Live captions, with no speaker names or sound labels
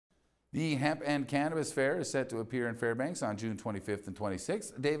The Hemp and Cannabis Fair is set to appear in Fairbanks on June 25th and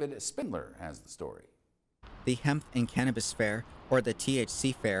 26th. David Spindler has the story. The Hemp and Cannabis Fair, or the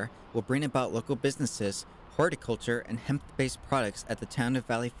THC Fair, will bring about local businesses, horticulture, and hemp-based products at the Town of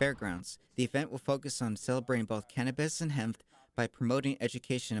Valley Fairgrounds. The event will focus on celebrating both cannabis and hemp by promoting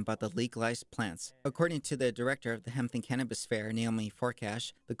education about the legalized plants. According to the director of the Hemp and Cannabis Fair, Naomi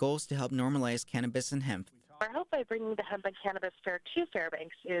Forcash, the goal is to help normalize cannabis and hemp. Our hope by bringing the Hemp and Cannabis Fair to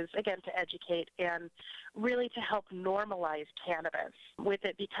Fairbanks is, again, to educate and really to help normalize cannabis. With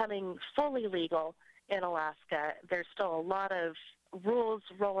it becoming fully legal in Alaska, there's still a lot of rules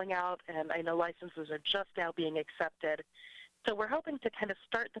rolling out, and I know licenses are just now being accepted. So we're hoping to kind of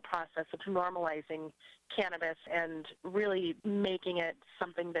start the process of normalizing cannabis and really making it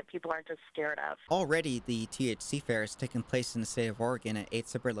something that people aren't as scared of. Already, the THC Fair has taken place in the state of Oregon at 8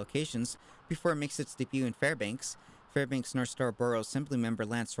 separate locations before it makes its debut in Fairbanks. Fairbanks North Star Borough Assembly member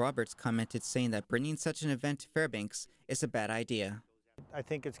Lance Roberts commented saying that bringing such an event to Fairbanks is a bad idea. I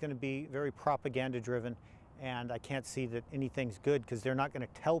think it's going to be very propaganda-driven, and I can't see that anything's good because they're not going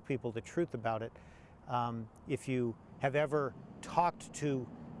to tell people the truth about it. If you have ever talked to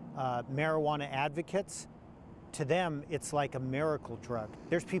marijuana advocates, to them it's like a miracle drug.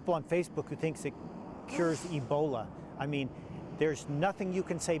 There's people on Facebook who thinks it cures Ebola. I mean, there's nothing you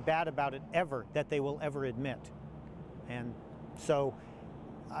can say bad about it ever that they will ever admit. And so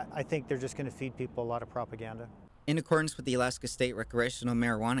I think they're just going to feed people a lot of propaganda. In accordance with the Alaska State Recreational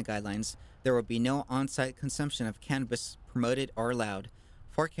Marijuana Guidelines, there will be no on-site consumption of cannabis promoted or allowed.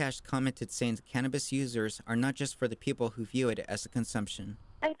 Forcash commented saying that cannabis users are not just for the people who view it as a consumption.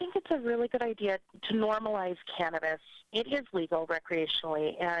 I think it's a really good idea to normalize cannabis. It is legal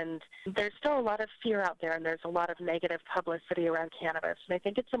recreationally, and there's still a lot of fear out there, and there's a lot of negative publicity around cannabis. And I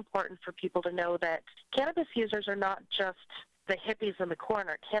think it's important for people to know that cannabis users are not just the hippies in the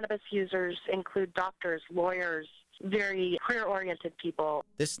corner. Cannabis users include doctors, lawyers, very career-oriented people.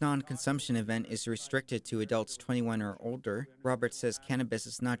 This non-consumption event is restricted to adults 21 or older. Roberts says cannabis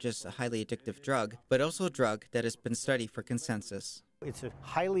is not just a highly addictive drug, but also a drug that has been studied for consensus. It's a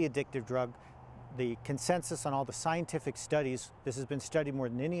highly addictive drug. The consensus on all the scientific studies, this has been studied more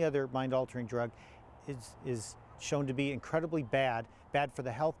than any other mind-altering drug, is shown to be incredibly bad for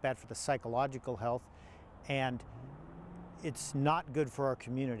the health, bad for the psychological health, and it's not good for our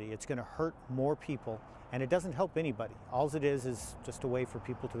community. It's going to hurt more people, and it doesn't help anybody. All it is just a way for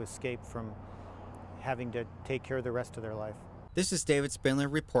people to escape from having to take care of the rest of their life. This is David Spindler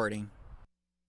reporting.